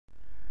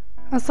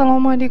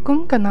Assalomu alaykum,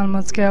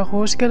 kanalimizga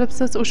xush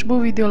kelibsiz. Ushbu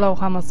video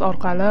lavhamiz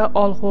orqali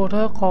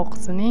olxo'ri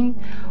qoqisining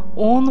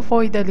 10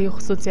 foydali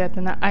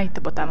xususiyatini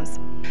aytib o'tamiz.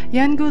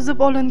 Yangi uzib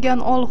olingan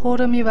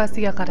olxo'ri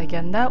mevasiga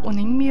qaraganda,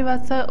 uning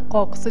mevasi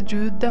qoqisi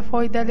juda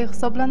foydali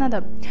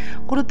hisoblanadi.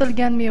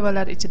 Quritilgan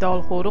mevalar ichida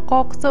olxo'ri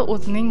qoqisi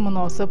o'zining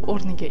munosib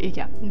o'rniga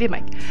ega.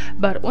 Demak,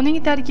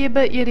 uning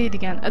tarkibi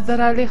eriydigan,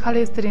 zararli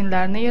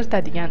xolesterinlarni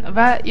eritadigan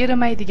va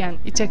erimaydigan,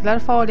 ichaklar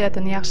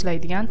faoliyatini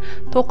yaxshilaydigan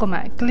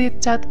to'qima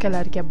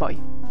kletchatkalarga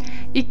boy.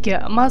 2.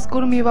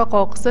 Mazkur meva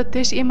qoqisi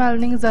tish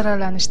emalining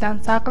zararlanishidan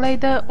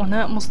saqlaydi,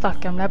 uni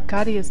mustahkamlab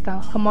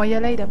kariyesdan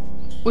himoyalaydi.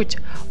 3.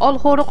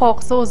 Olxo'ri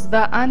qoqisi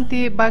o'zida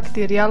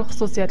antibakterial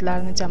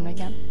xususiyatlarni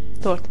jamlagan.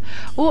 4.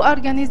 U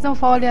organizm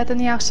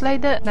faoliyatini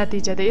yaxshilaydi,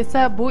 natijada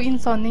esa bu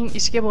insonning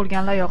ishga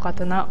bo'lgan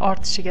layoqatini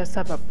ortishiga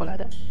sabab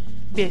bo'ladi.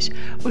 5.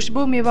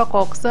 Ushbu meva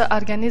qoqisi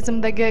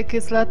organizmdagi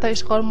kislota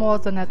ishqor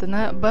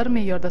muvozanatini bir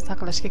me'yorda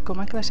saqlashga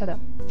ko'maklashadi.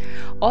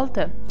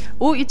 6.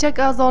 U ichak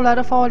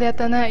a'zolari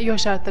faoliyatini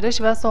yoshartirish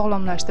va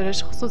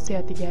sog'lomlashtirish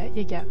xususiyatiga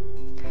ega.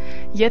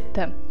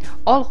 7.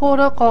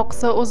 Olxo'ri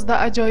qoqisi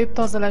o'zida ajoyib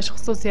tozalash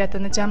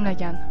xususiyatini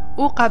jamlagan.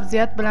 U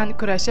qabziyat bilan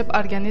kurashib,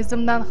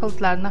 organizmdan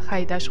xiltlarni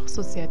haydash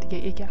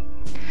xususiyatiga ega.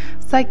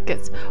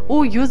 8.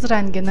 U yuz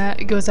rangini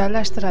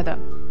go'zallashtiradi.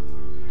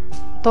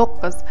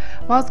 9.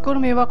 Mazkur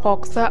meva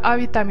qoqisi A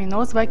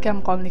vitaminoz va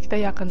kamqonlikda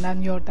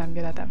yaqindan yordam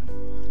beradi.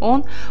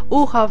 10.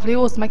 U xavfli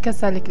o'sma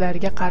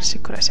kasalliklariga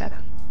qarshi kurashadi.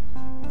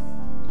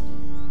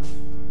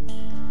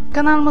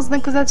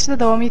 Kanalimizni kuzatishda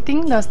davom eting.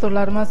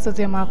 Dasturlarimiz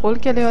sizga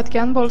ma'qul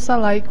kelayotgan bo'lsa,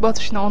 like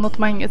bosishni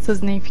unutmang.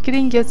 Sizning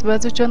fikringiz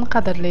biz uchun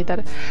qadrlidir.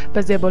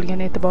 Bizga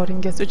bo'lgan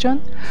e'tiboringiz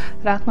uchun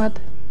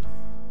rahmat.